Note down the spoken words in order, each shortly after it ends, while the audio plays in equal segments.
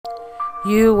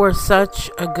You were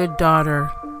such a good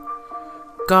daughter.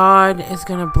 God is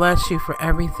going to bless you for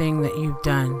everything that you've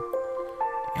done.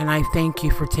 And I thank you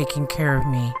for taking care of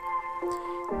me.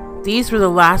 These were the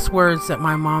last words that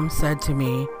my mom said to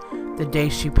me the day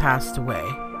she passed away.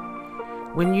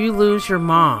 When you lose your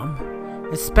mom,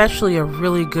 especially a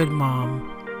really good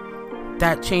mom,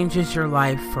 that changes your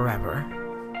life forever.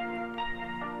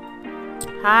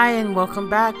 Hi, and welcome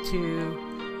back to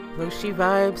Roshi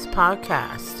Vibes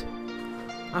Podcast.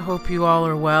 I hope you all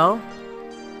are well.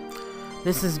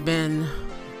 This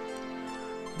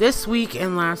week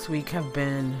and last week have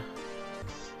been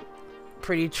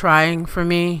pretty trying for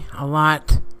me, a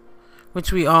lot,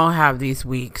 which we all have these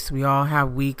weeks. We all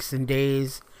have weeks and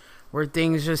days where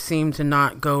things just seem to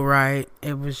not go right.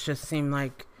 Seemed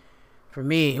like, for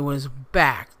me, it was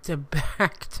back to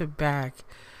back to back.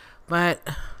 But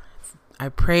I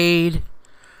prayed,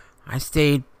 I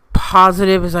stayed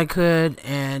positive as I could,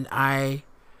 and I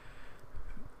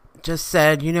just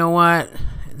said, you know what,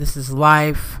 this is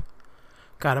life,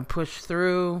 gotta push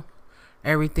through,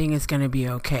 everything is gonna be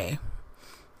okay.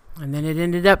 And then it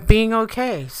ended up being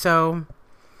okay. So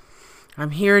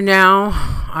I'm here now,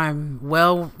 I'm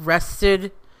well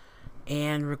rested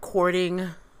and recording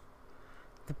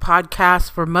the podcast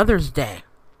for Mother's Day.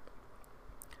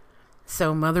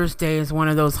 So Mother's Day is one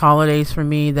of those holidays for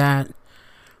me that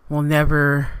will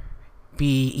never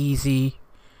be easy.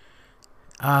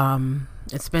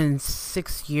 It's been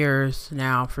 6 years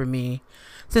now for me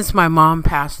since my mom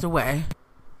passed away.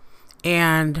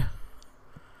 And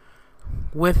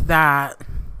with that,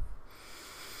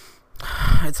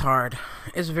 it's hard.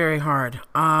 It's very hard.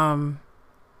 I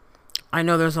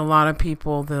know there's a lot of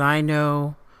people that I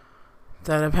know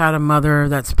that have had a mother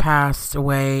that's passed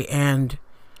away, and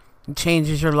it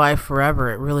changes your life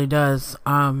forever. It really does.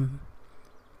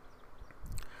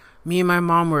 Me and my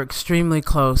mom were extremely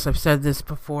close. I've said this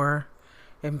before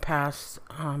in past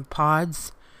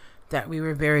pods, that we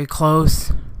were very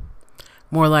close,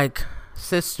 more like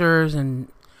sisters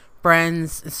and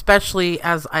friends. Especially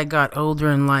as I got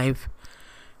older in life,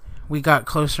 we got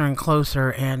closer and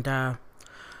closer, and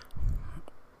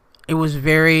it was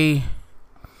everything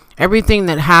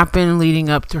that happened leading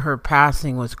up to her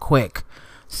passing was quick.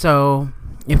 So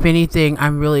if anything,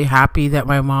 I'm really happy that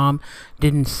my mom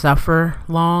didn't suffer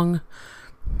long.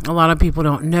 A lot of people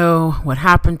don't know what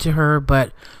happened to her,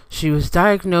 but she was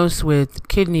diagnosed with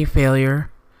kidney failure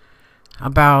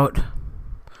about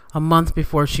a month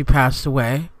before she passed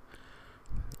away.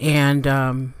 And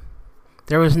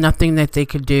there was nothing that they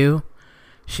could do.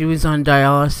 She was on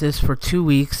dialysis for 2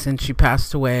 weeks, and she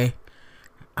passed away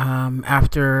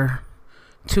after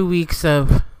 2 weeks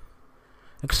of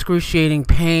excruciating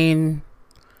pain,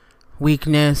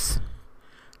 weakness,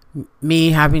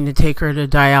 me having to take her to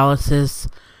dialysis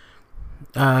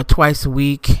twice a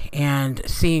week and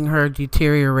seeing her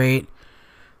deteriorate.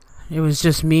 It was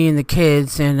just me and the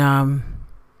kids, and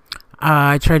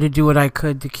I tried to do what I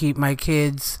could to keep my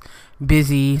kids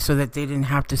busy so that they didn't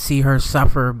have to see her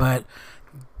suffer, but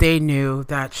they knew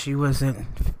that she wasn't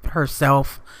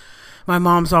herself. My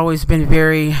mom's always been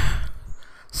very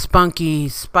spunky,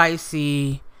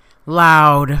 spicy,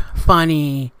 loud,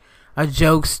 funny, a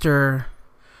jokester,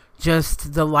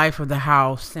 just the life of the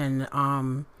house. And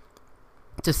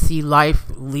to see life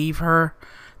leave her,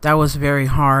 that was very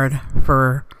hard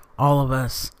for all of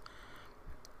us.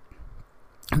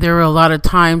 There were a lot of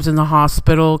times in the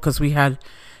hospital because we had,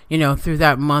 through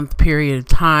that month period of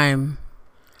time,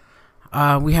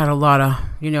 we had a lot of,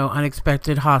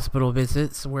 unexpected hospital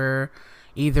visits where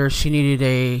either she needed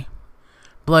a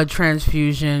blood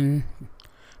transfusion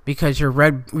because your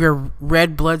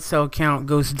red blood cell count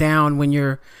goes down when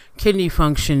your kidney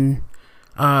function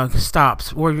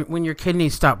stops, or when your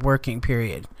kidneys stop working,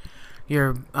 period.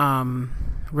 Your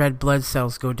red blood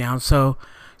cells go down. So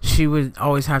she would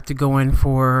always have to go in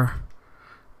for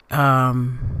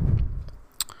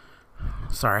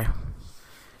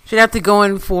she'd have to go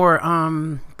in for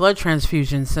blood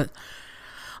transfusions.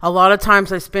 A lot of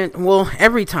times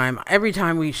every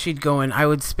time she'd go in, I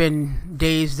would spend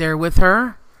days there with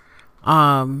her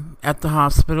at the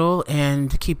hospital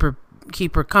and keep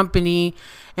her company.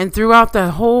 And throughout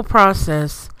the whole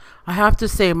process, I have to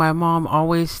say my mom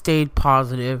always stayed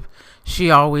positive. She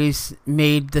always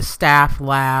made the staff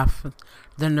laugh,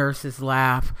 the nurses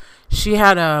laugh. She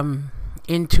had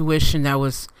intuition that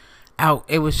was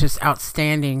it was just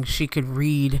outstanding. She could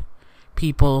read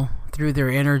people through their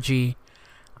energy,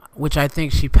 which I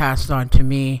think she passed on to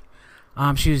me.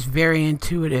 She was very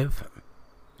intuitive,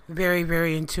 very,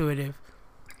 very intuitive.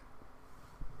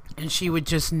 And she would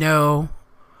just know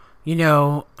you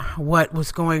know, what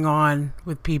was going on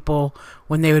with people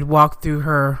when they would walk through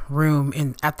her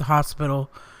room at the hospital.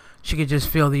 She could just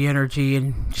feel the energy,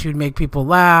 and she would make people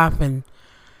laugh, and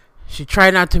she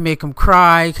tried not to make them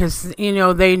cry because, you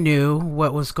know, they knew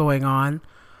what was going on.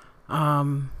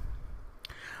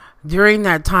 During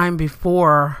that time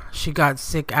before she got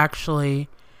sick, actually,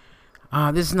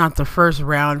 this is not the first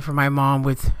round for my mom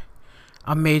with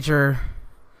a major,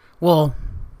 well,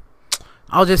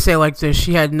 I'll just say like this,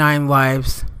 she had 9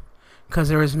 lives, because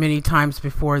there was many times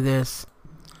before this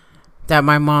that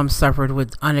my mom suffered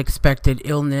with unexpected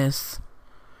illness.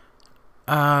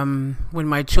 When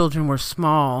my children were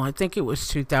small, I think it was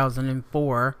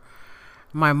 2004,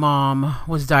 my mom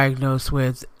was diagnosed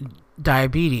with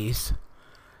diabetes,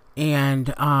 and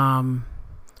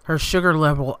her sugar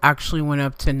level actually went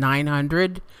up to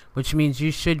 900, which means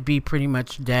you should be pretty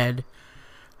much dead.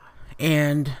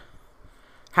 And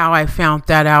how I found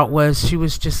that out was she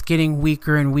was just getting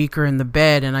weaker and weaker in the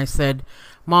bed, and I said,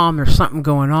 Mom, there's something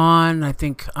going on. I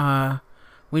think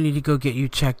we need to go get you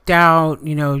checked out.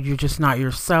 You know, you're just not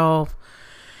yourself.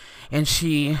 And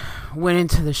she went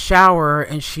into the shower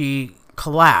and she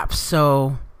collapsed.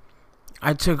 So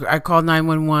I called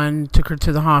 911, took her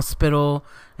to the hospital,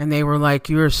 and they were like,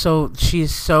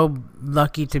 she's so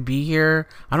lucky to be here.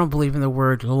 I don't believe in the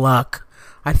word luck.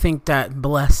 I think that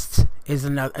blessed is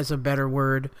a better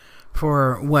word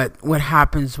for what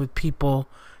happens with people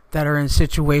that are in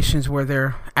situations where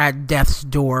they're at death's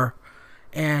door.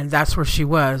 And that's where she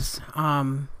was.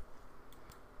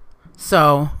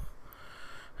 So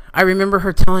I remember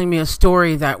her telling me a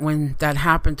story that when that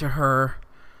happened to her,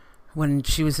 when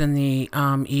she was in the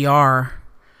ER,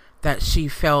 that she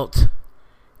felt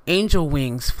angel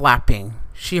wings flapping.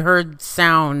 She heard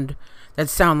sound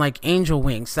like angel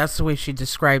wings. That's the way she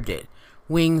described it.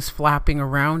 Wings flapping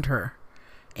around her.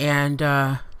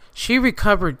 And she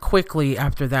recovered quickly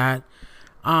after that,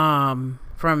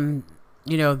 because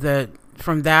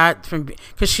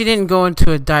she didn't go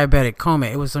into a diabetic coma.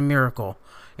 It was a miracle.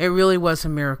 It really was a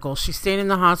miracle. She stayed in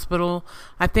the hospital,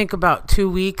 I think, about 2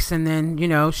 weeks, and then, you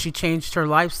know, she changed her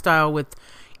lifestyle with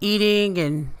eating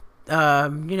and,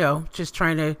 just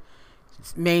trying to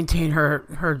maintain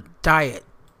her diet.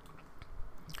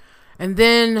 And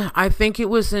then I think it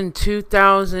was in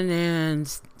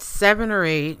 2007 or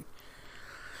 8,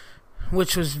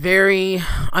 which was very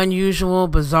unusual,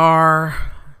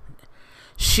 bizarre.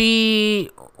 She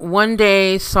one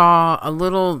day saw a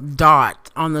little dot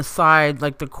on the side,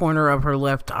 like the corner of her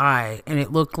left eye, and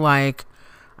it looked like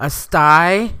a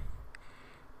sty.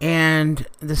 And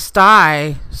the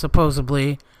sty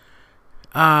supposedly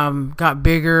got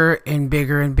bigger and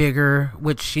bigger and bigger,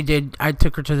 which she did. I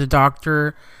took her to the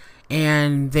doctor,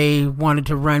 and they wanted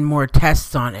to run more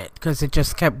tests on it because it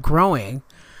just kept growing.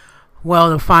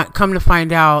 Well, come to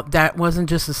find out, that wasn't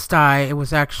just a sty. It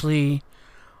was actually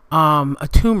a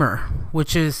tumor,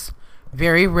 which is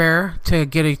very rare to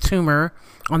get a tumor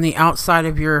on the outside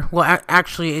of your,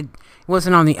 actually it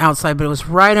wasn't on the outside, but it was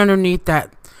right underneath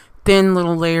that thin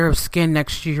little layer of skin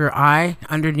next to your eye,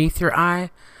 underneath your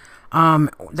eye.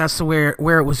 That's where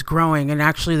it was growing. And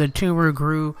actually the tumor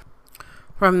grew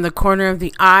from the corner of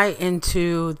the eye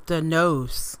into the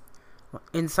nose,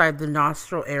 inside the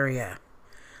nostril area.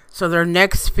 So their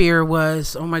next fear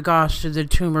was, oh my gosh, did the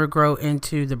tumor grow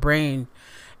into the brain?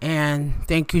 And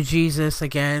thank you, Jesus,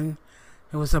 again.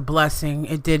 It was a blessing.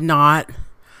 It did not.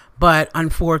 But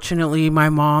unfortunately, my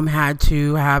mom had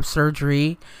to have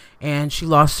surgery, and she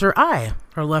lost her eye,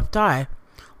 her left eye.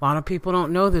 A lot of people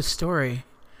don't know this story.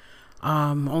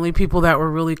 Only people that were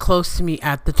really close to me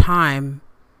at the time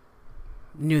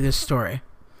knew this story.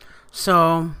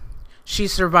 So she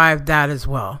survived that as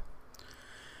well.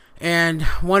 And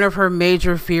one of her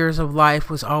major fears of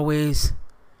life was always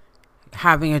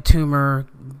having a tumor,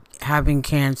 having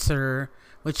cancer,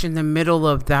 which in the middle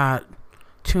of that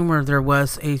tumor there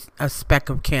was a speck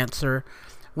of cancer,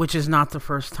 which is not the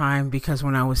first time, because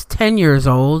when I was 10 years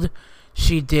old,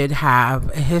 she did have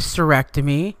a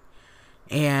hysterectomy,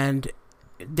 and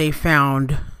they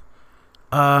found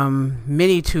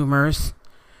many tumors,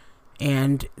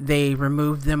 and they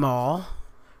removed them all.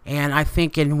 And I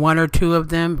think in 1 or 2 of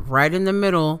them, right in the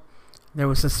middle, there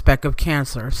was a speck of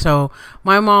cancer. So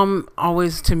my mom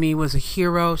always, to me, was a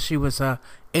hero. She was a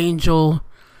angel.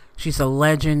 She's a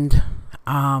legend,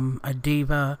 a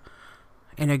diva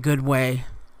in a good way.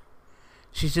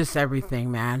 She's just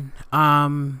everything, man.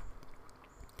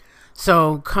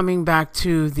 So coming back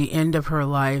to the end of her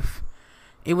life,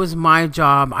 it was my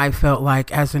job, I felt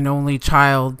like, as an only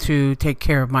child, to take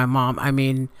care of my mom. I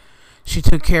mean, she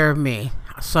took care of me.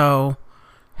 So,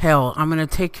 hell, I'm going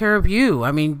to take care of you.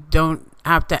 I mean, don't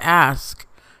have to ask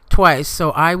twice. So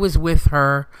I was with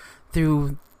her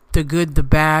through the good, the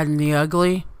bad, and the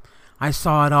ugly. I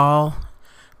saw it all.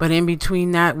 But in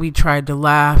between that, we tried to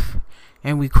laugh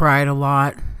and we cried a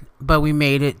lot. But we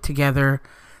made it together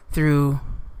through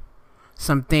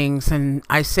some things. And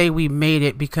I say we made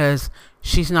it because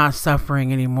she's not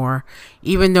suffering anymore.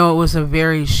 Even though it was a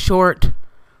very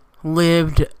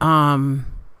short-lived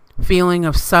feeling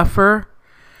of suffer,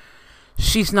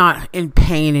 she's not in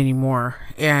pain anymore.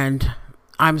 And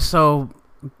I'm so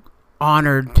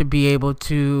honored to be able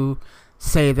to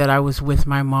say that I was with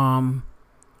my mom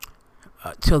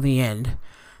till the end.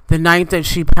 The night that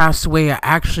she passed away, I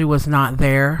actually was not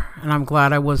there, and I'm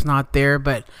glad I was not there.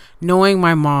 But knowing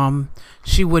my mom,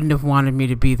 she wouldn't have wanted me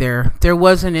to be there. There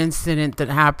was an incident that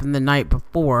happened the night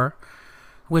before,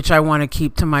 which I want to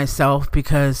keep to myself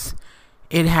because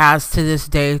it has to this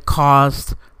day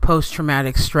caused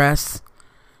post-traumatic stress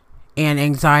and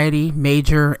anxiety,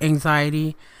 major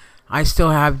anxiety. I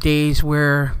still have days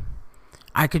where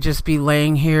I could just be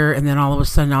laying here and then all of a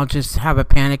sudden I'll just have a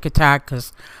panic attack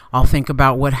because I'll think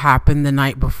about what happened the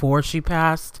night before she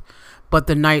passed. But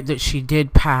the night that she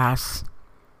did pass,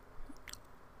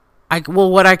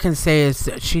 what I can say is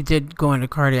that she did go into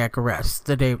cardiac arrest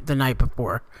the night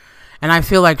before. And I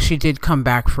feel like she did come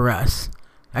back for us.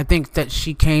 I think that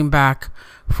she came back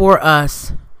for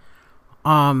us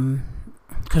because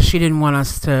she didn't want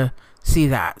us to see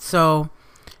that. So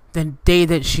the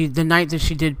night that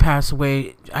she did pass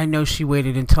away, I know she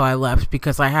waited until I left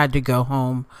because I had to go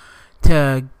home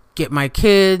to get my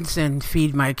kids and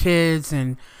feed my kids,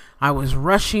 and I was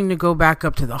rushing to go back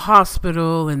up to the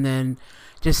hospital, and then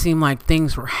just seemed like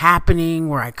things were happening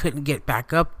where I couldn't get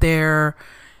back up there,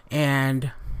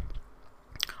 and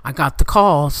I got the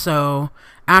call. So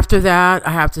after that,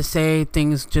 I have to say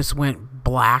things just went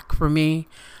black for me.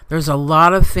 There's a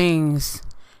lot of things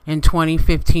in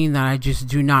 2015 that I just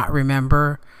do not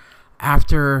remember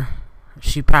after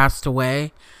she passed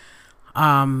away.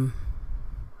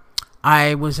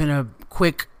 I was in a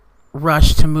quick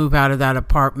rush to move out of that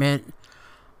apartment.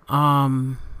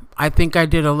 I think I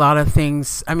did a lot of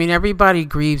things. I mean, everybody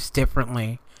grieves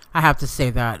differently. I have to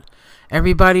say that.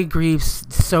 Everybody grieves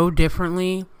so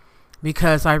differently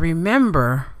because I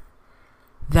remember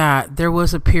that there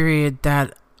was a period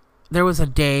that there was a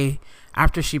day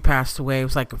after she passed away. It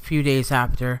was like a few days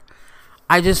after.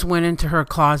 I just went into her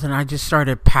closet and I just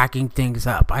started packing things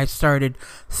up. I started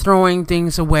throwing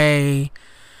things away.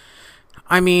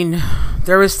 I mean,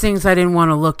 there was things I didn't want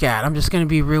to look at. I'm just going to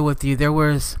be real with you. There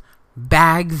was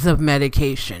bags of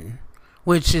medication,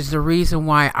 which is the reason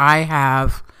why I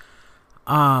have,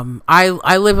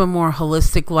 I live a more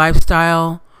holistic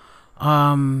lifestyle.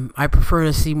 I prefer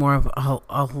to see more of a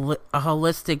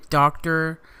holistic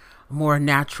doctor, more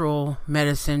natural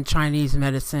medicine, Chinese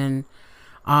medicine,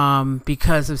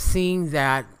 because of seeing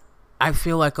that. I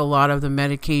feel like a lot of the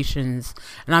medications,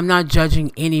 and I'm not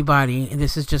judging anybody, and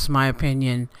this is just my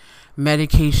opinion,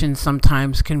 medication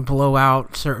sometimes can blow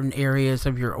out certain areas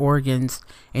of your organs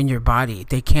in your body.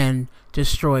 They can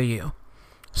destroy you.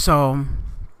 So,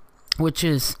 which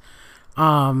is,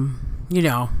 I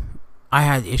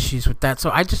had issues with that. So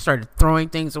I just started throwing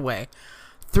things away.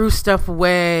 Threw stuff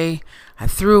away. I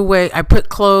put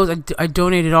clothes. I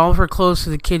donated all of her clothes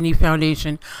to the Kidney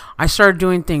Foundation. I started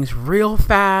doing things real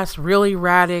fast, really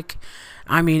erratic.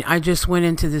 I mean, I just went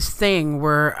into this thing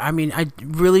where, I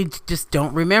really just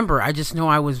don't remember. I just know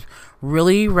I was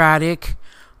really erratic,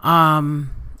 and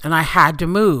I had to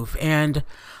move. And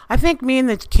I think me and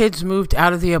the kids moved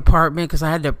out of the apartment because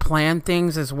I had to plan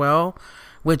things as well,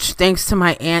 which thanks to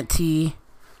my auntie,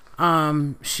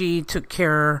 she took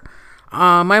care.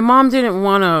 My mom didn't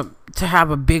want to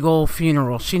have a big old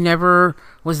funeral. She never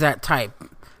was that type.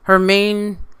 Her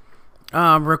main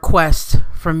request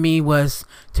from me was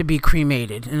to be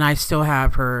cremated, and I still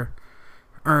have her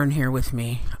urn here with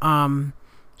me.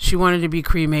 She wanted to be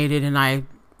cremated, and I,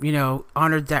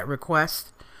 honored that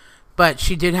request. But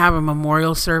she did have a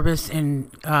memorial service in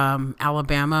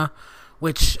Alabama,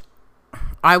 which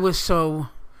I was so,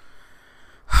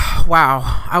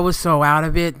 I was so out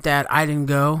of it that I didn't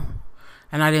go.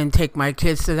 And I didn't take my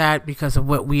kids to that because of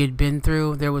what we had been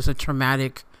through. There was a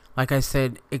traumatic, like I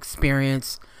said,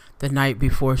 experience the night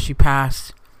before she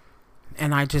passed.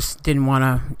 And I just didn't want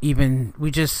to even,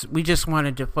 we just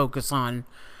wanted to focus on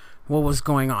what was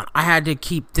going on. I had to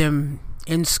keep them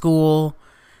in school,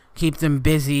 keep them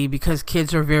busy because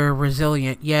kids are very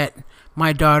resilient. Yet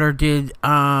my daughter did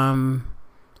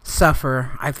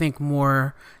suffer, I think,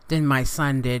 more than my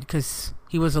son did because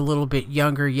he was a little bit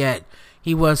younger, yet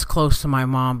he was close to my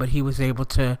mom, but he was able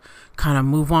to kind of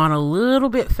move on a little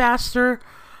bit faster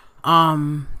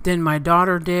than my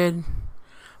daughter did.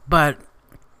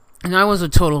 And I was a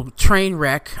total train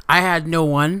wreck. I had no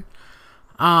one.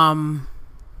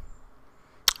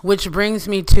 Which brings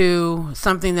me to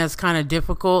something that's kind of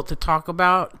difficult to talk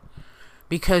about,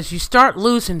 because you start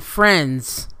losing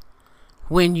friends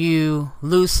when you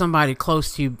lose somebody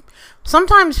close to you.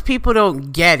 Sometimes people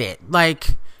don't get it.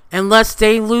 Like, unless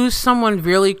they lose someone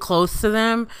really close to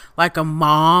them, like a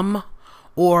mom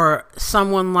or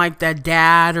someone like that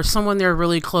dad or someone they're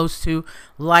really close to,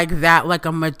 like that, like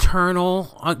a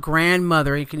maternal, a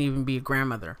grandmother. It can even be a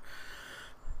grandmother.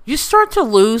 You start to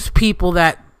lose people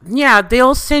that, yeah,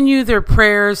 they'll send you their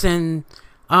prayers and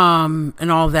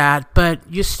all that, but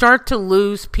you start to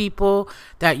lose people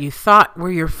that you thought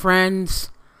were your friends.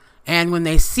 And when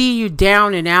they see you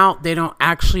down and out, they don't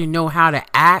actually know how to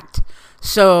act.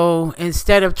 So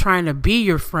instead of trying to be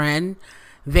your friend,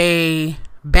 they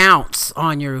bounce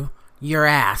on your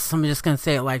ass. I'm just going to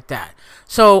say it like that.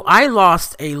 So I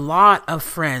lost a lot of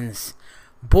friends,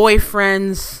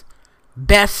 boyfriends,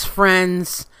 best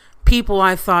friends, people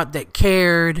I thought that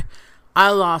cared. I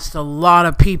lost a lot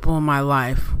of people in my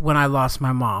life when I lost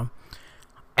my mom.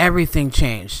 Everything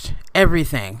changed.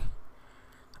 Everything.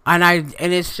 And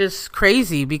it's just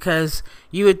crazy, because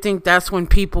you would think that's when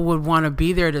people would want to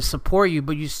be there to support you,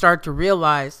 but you start to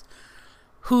realize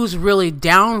who's really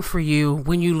down for you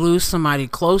when you lose somebody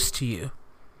close to you.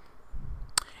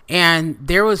 And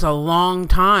there was a long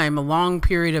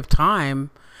period of time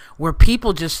where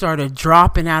people just started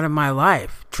dropping out of my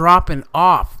life, dropping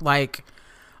off. Like,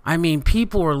 I mean,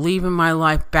 people were leaving my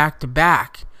life back to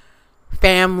back.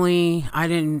 Family, I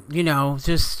didn't,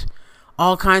 just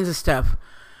all kinds of stuff.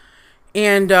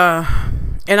 And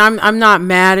I'm not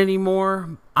mad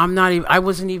anymore. I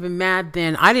wasn't even mad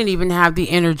then. I didn't even have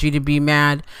the energy to be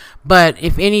mad. But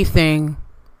if anything,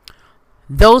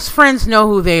 those friends know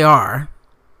who they are.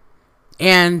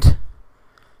 And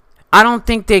I don't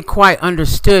think they quite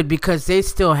understood, because they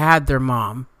still had their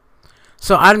mom.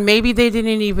 So maybe they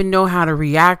didn't even know how to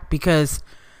react, because,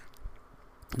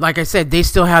 like I said, they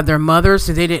still had their mother,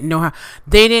 so they didn't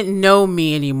know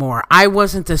me anymore. I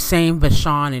wasn't the same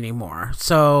Vashon anymore.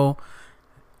 So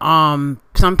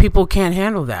some people can't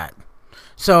handle that.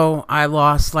 So I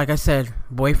lost, like I said,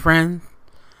 boyfriend.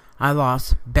 I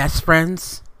lost best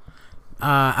friends.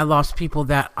 I lost people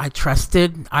that I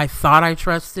trusted. I thought I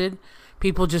trusted.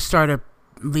 People just started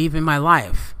leaving my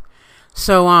life.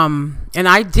 So, and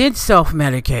I did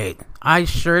self-medicate. I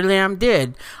sure damn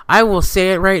did. I will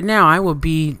say it right now. I will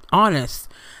be honest.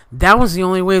 That was the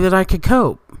only way that I could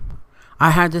cope.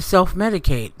 I had to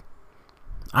self-medicate.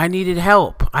 I needed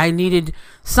help. I needed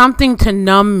something to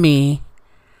numb me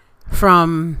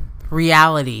from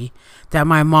reality that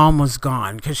my mom was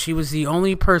gone, because she was the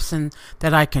only person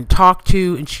that I can talk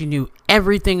to, and she knew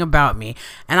everything about me.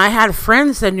 And I had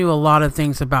friends that knew a lot of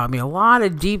things about me, a lot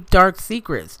of deep, dark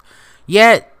secrets.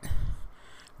 Yet,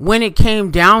 when it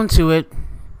came down to it,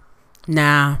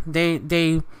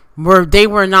 they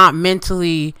were not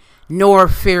mentally nor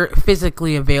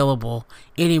physically available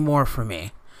anymore for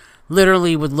me.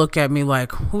 Literally would look at me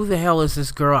like, who the hell is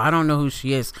this girl? I don't know who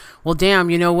she is. Well, damn,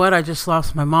 you know what? I just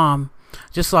lost my mom.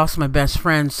 Just lost my best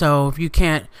friend. So if you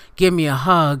can't give me a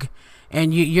hug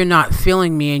and you're not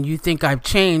feeling me and you think I've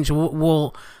changed,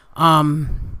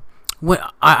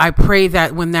 I pray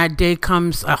that when that day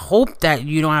comes, I hope that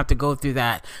you don't have to go through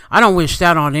that. I don't wish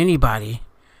that on anybody.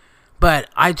 But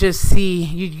I just see,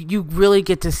 you really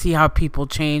get to see how people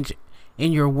change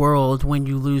in your world when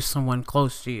you lose someone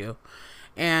close to you.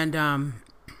 And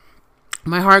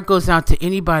my heart goes out to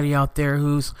anybody out there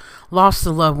who's lost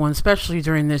a loved one, especially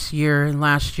during this year and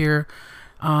last year,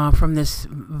 from this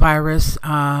virus,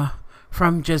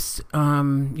 from just,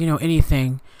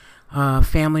 anything.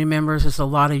 Family members. There's a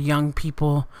lot of young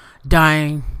people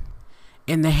dying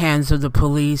in the hands of the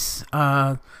police.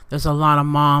 There's a lot of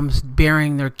moms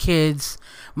burying their kids.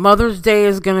 Mother's Day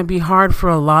is going to be hard for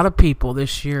a lot of people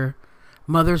this year.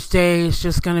 Mother's Day is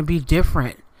just going to be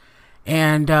different.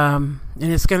 And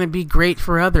it's going to be great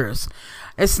for others.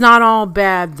 It's not all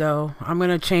bad, though. I'm going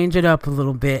to change it up a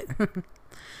little bit.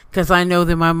 Because I know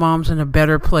that my mom's in a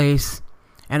better place.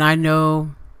 And I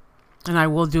know, and I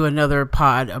will do another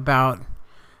pod about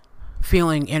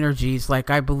feeling energies.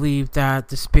 Like, I believe that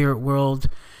the spirit world,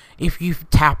 if you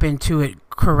tap into it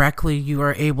correctly, you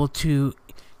are able to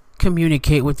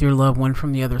communicate with your loved one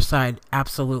from the other side.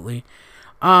 Absolutely.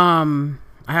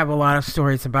 I have a lot of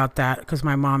stories about that because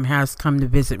my mom has come to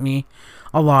visit me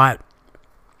a lot.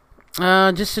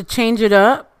 Just to change it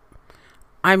up.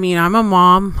 I mean, I'm a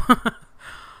mom.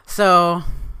 So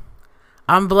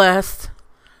I'm blessed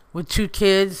with 2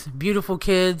 kids, beautiful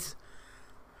kids,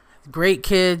 great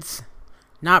kids,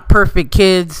 not perfect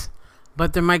kids,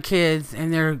 but they're my kids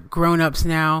and they're grown-ups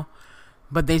now,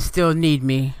 but they still need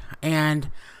me.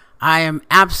 And I am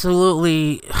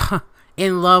absolutely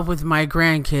in love with my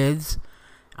grandkids.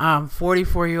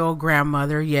 44-year-old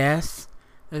grandmother, yes.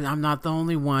 I'm not the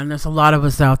only one. There's a lot of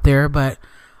us out there, but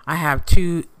I have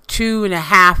two and a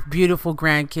half beautiful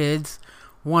grandkids,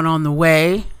 one on the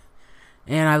way,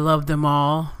 and I love them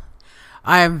all.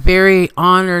 I am very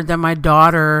honored that my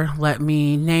daughter let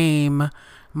me name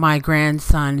my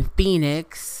grandson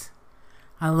Phoenix.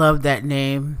 I love that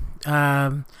name.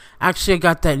 Actually, I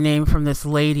got that name from this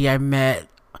lady I met.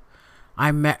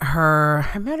 I met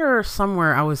her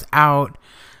somewhere. I was out.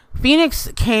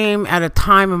 Phoenix came at a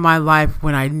time in my life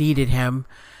when I needed him.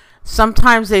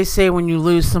 Sometimes they say when you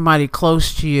lose somebody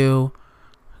close to you,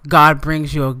 God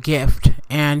brings you a gift.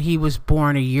 And he was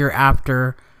born a year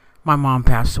after my mom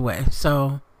passed away.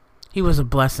 So he was a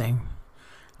blessing.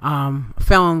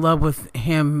 Fell in love with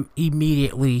him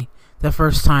immediately the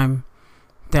first time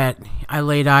that I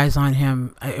laid eyes on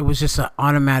him. It was just an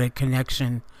automatic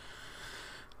connection.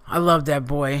 I love that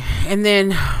boy. And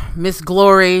then Miss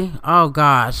Glory. Oh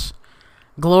gosh.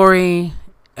 Glory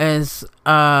is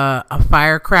a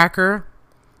firecracker.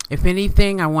 If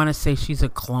anything, I want to say she's a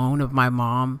clone of my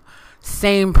mom.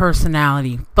 Same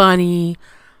personality. Funny.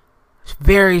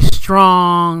 Very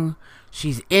strong.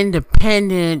 She's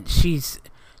independent. She's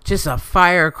just a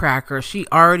firecracker. She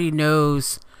already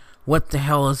knows what the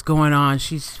hell is going on.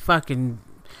 She's a fucking bomb.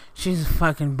 She's a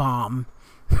fucking bomb.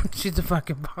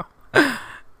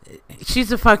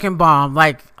 She's a fucking bomb.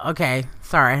 Like, okay,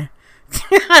 sorry.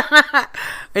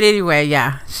 But anyway,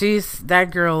 yeah,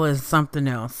 that girl is something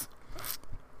else.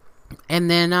 And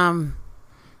then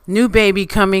new baby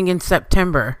coming in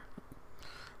September.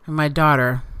 And my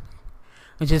daughter.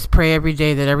 I just pray every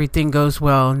day that everything goes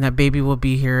well and that baby will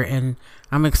be here, and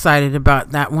I'm excited about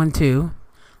that one too.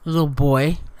 Little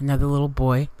boy, another little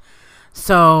boy.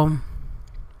 So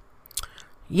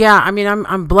yeah, I mean,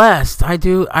 I'm blessed. I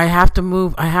have to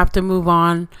move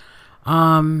on.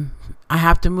 I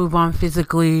have to move on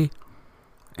physically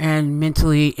and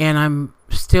mentally, and I'm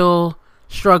still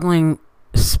struggling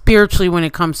spiritually when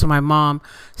it comes to my mom.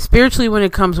 Spiritually when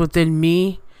it comes within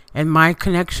me and my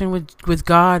connection with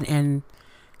God and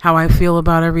how I feel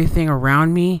about everything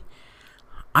around me.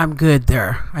 I'm good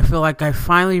there. I feel like I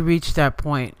finally reached that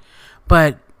point.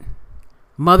 But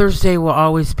Mother's Day will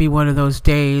always be one of those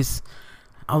days,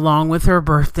 along with her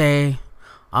birthday,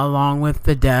 along with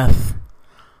the death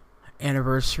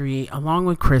anniversary, along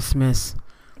with Christmas,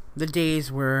 the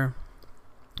days where,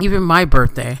 even my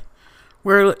birthday,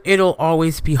 where it'll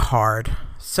always be hard.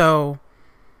 So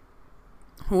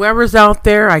whoever's out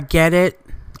there, I get it.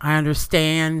 I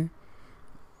understand.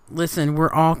 Listen,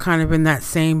 we're all kind of in that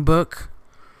same book.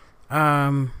 You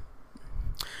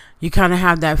kind of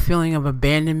have that feeling of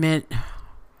abandonment,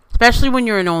 especially when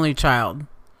you're an only child.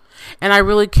 And I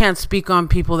really can't speak on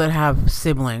people that have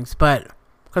siblings, but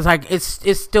because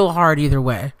it's still hard either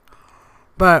way.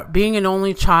 But being an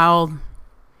only child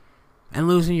and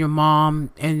losing your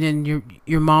mom, and then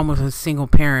your mom was a single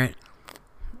parent,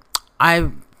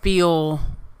 I feel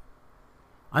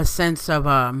a sense of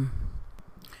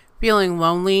feeling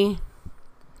lonely,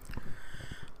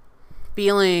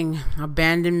 feeling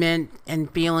abandonment,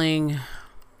 and feeling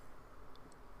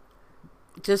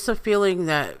just a feeling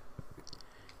that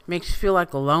makes you feel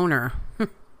like a loner. And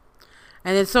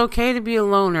it's okay to be a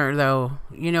loner, though.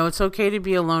 You know, it's okay to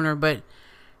be a loner, but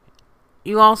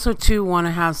you also, too, want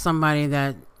to have somebody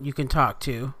that you can talk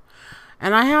to.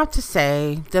 And I have to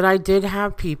say that I did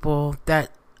have people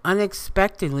that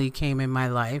unexpectedly came in my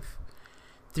life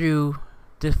through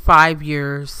the 5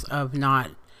 years of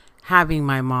not having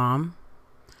my mom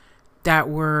that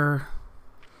were,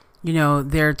 you know,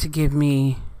 there to give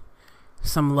me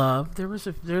some love.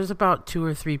 There's about 2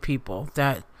 or 3 people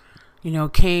that, you know,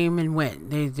 came and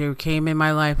went. They came in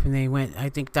my life and they went. I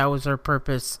think that was their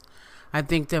purpose. I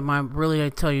think that I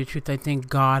tell you the truth, I think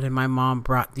God and my mom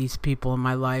brought these people in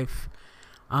my life.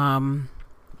 One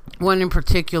in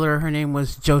particular, her name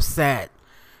was Josette,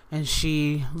 and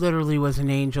she literally was an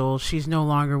angel. She's no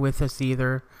longer with us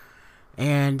either.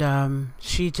 And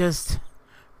she just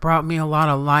brought me a lot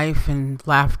of life and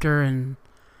laughter and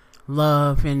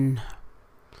love. And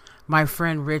my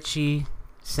friend Richie,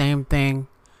 same thing.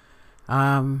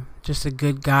 Just a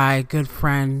good guy, good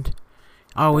friend,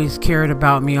 always cared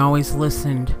about me, always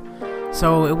listened.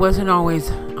 So it wasn't always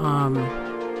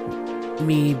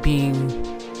me being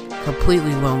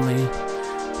completely lonely,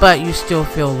 but you still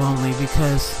feel lonely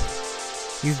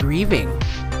because you're grieving.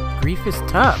 Grief is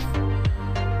tough.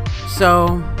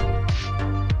 So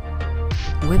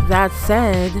with that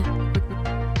said,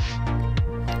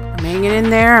 I'm hanging in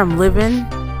there. I'm living.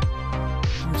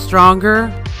 I'm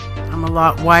stronger. I'm a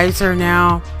lot wiser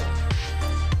now.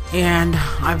 And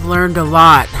I've learned a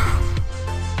lot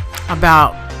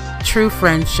about true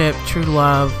friendship, true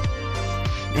love,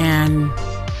 and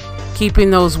keeping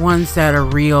those ones that are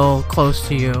real close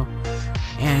to you,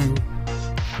 and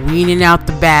weaning out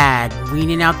the bad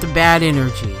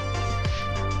energy.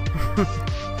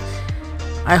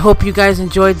 I hope you guys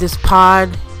enjoyed this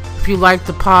pod. If you like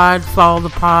the pod, follow the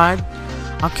pod.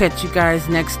 I'll catch you guys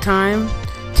next time.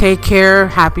 Take care.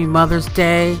 Happy Mother's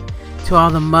Day to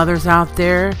all the mothers out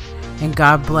there, and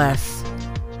God bless.